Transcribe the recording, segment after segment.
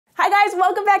Hi guys,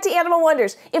 welcome back to Animal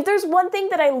Wonders. If there's one thing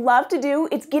that I love to do,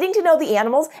 it's getting to know the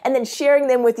animals and then sharing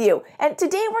them with you. And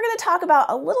today we're going to talk about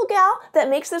a little gal that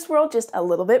makes this world just a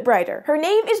little bit brighter. Her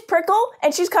name is Prickle,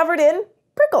 and she's covered in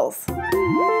prickles.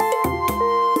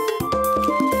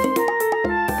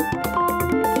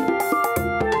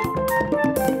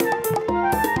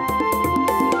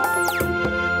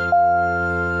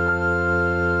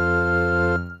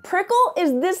 Prickle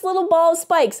is this little ball of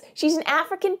spikes. She's an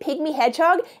African pygmy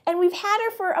hedgehog, and we've had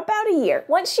her for about a year.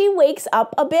 Once she wakes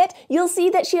up a bit, you'll see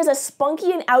that she has a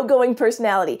spunky and outgoing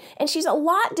personality, and she's a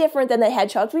lot different than the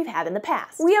hedgehogs we've had in the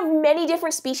past. We have many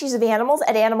different species of animals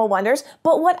at Animal Wonders,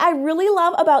 but what I really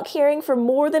love about caring for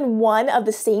more than one of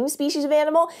the same species of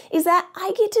animal is that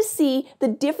I get to see the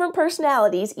different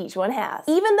personalities each one has.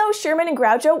 Even though Sherman and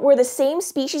Groucho were the same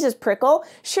species as Prickle,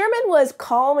 Sherman was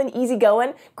calm and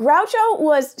easygoing, Groucho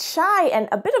was shy and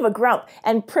a bit of a grump,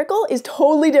 and Prickle is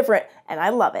totally different, and I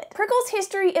love it. Prickle's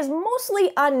history is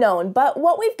mostly unknown, but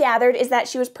what we've gathered is that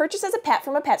she was purchased as a pet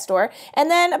from a pet store, and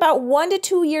then about 1 to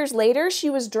 2 years later, she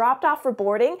was dropped off for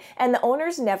boarding, and the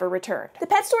owners never returned. The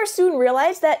pet store soon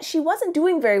realized that she wasn't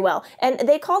doing very well, and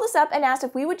they called us up and asked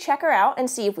if we would check her out and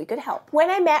see if we could help.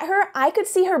 When I met her, I could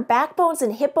see her backbones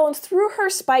and hip bones through her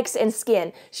spikes and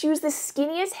skin. She was the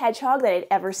skinniest hedgehog that I'd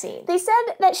ever seen. They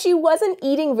said that she wasn't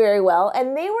eating very well,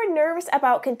 and they were nervous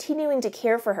about continuing to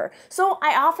care for her, so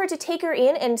I offered to take her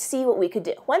in and see what we could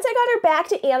do. Once I got her back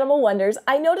to Animal Wonders,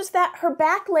 I noticed that her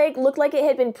back leg looked like it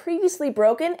had been previously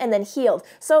broken and then healed,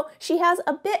 so she has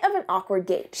a bit of an awkward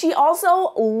gait. She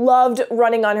also loved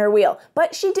running on her wheel,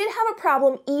 but she did have a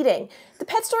problem eating. The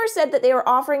pet store said that they were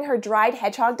offering her dried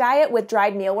hedgehog diet with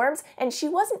dried mealworms, and she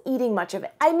wasn't eating much of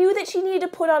it. I knew that she needed to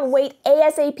put on weight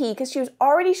ASAP because she was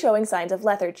already showing signs of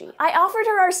lethargy. I offered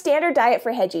her our standard diet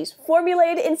for hedgies: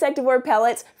 formulated insectivore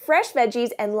pellets, fresh veggies,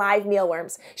 and live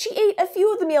mealworms. She ate a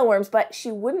few of the mealworms, but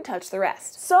she wouldn't touch the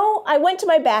rest. So I went to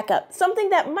my backup, something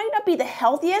that might not be the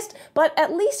healthiest, but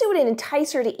at least it would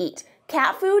entice her to eat: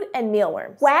 cat food and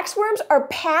mealworms. Waxworms are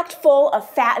packed full of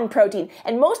fat and protein,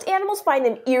 and most animals find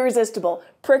them irresistible.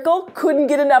 Prickle couldn't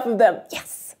get enough of them.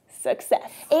 Yes, success.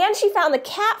 And she found the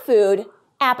cat food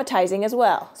appetizing as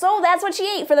well. So that's what she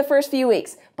ate for the first few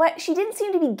weeks, but she didn't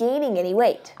seem to be gaining any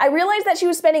weight. I realized that she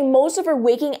was spending most of her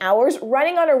waking hours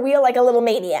running on her wheel like a little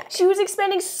maniac. She was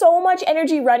expending so much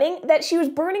energy running that she was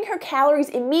burning her calories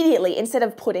immediately instead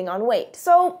of putting on weight.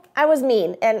 So I was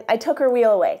mean, and I took her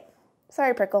wheel away.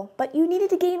 Sorry, Prickle, but you needed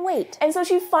to gain weight. And so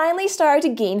she finally started to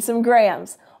gain some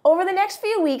grams. Over the next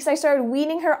few weeks, I started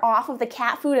weaning her off of the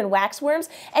cat food and waxworms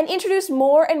and introduced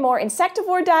more and more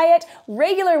insectivore diet,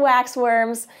 regular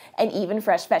waxworms, and even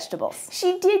fresh vegetables.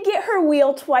 She did get her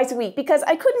wheel twice a week because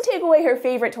I couldn't take away her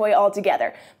favorite toy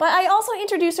altogether. But I also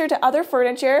introduced her to other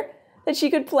furniture that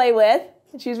she could play with.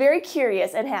 She was very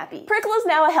curious and happy. Prickle is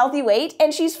now a healthy weight,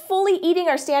 and she's fully eating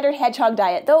our standard hedgehog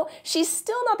diet, though she's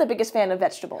still not the biggest fan of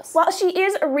vegetables. While she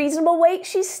is a reasonable weight,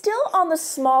 she's still on the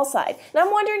small side. And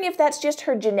I'm wondering if that's just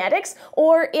her genetics,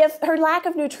 or if her lack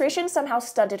of nutrition somehow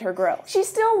stunted her growth. She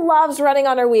still loves running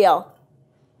on her wheel,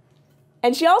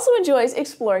 and she also enjoys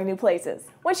exploring new places.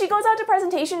 When she goes out to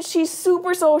presentations, she's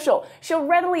super social. She'll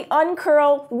readily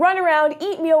uncurl, run around,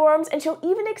 eat mealworms, and she'll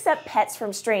even accept pets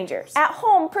from strangers. At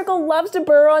home, Prickle loves to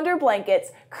burrow under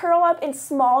blankets, curl up in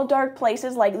small dark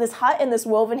places like this hut and this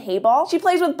woven hay ball. She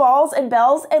plays with balls and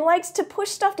bells and likes to push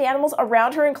stuffed animals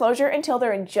around her enclosure until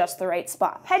they're in just the right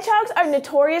spot. Hedgehogs are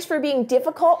notorious for being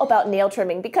difficult about nail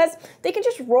trimming because they can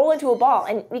just roll into a ball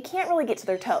and we can't really get to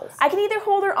their toes. I can either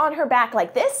hold her on her back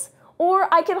like this, or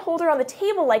I can hold her on the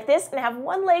table like this and have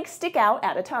one leg stick out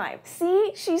at a time.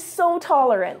 See, she's so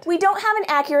tolerant. We don't have an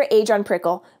accurate age on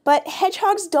Prickle, but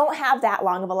hedgehogs don't have that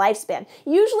long of a lifespan.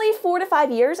 Usually 4 to 5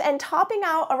 years and topping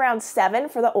out around 7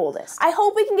 for the oldest. I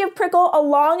hope we can give Prickle a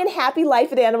long and happy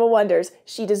life at Animal Wonders.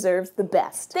 She deserves the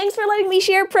best. Thanks for letting me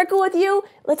share Prickle with you.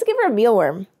 Let's give her a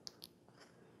mealworm.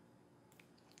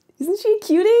 Isn't she a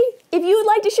cutie? If you would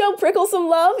like to show Prickle some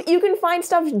love, you can find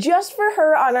stuff just for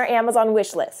her on our Amazon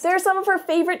wish list. There are some of her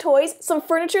favorite toys, some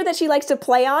furniture that she likes to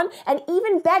play on, and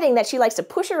even bedding that she likes to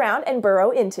push around and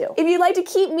burrow into. If you'd like to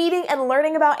keep meeting and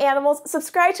learning about animals,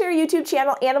 subscribe to our YouTube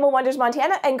channel, Animal Wonders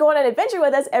Montana, and go on an adventure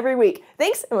with us every week.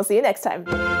 Thanks, and we'll see you next time.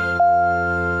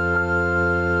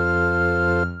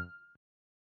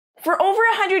 For over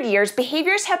 100 years,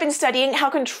 behaviorists have been studying how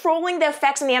controlling the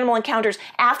effects an animal encounters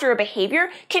after a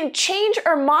behavior can change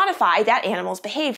or modify that animal's behavior.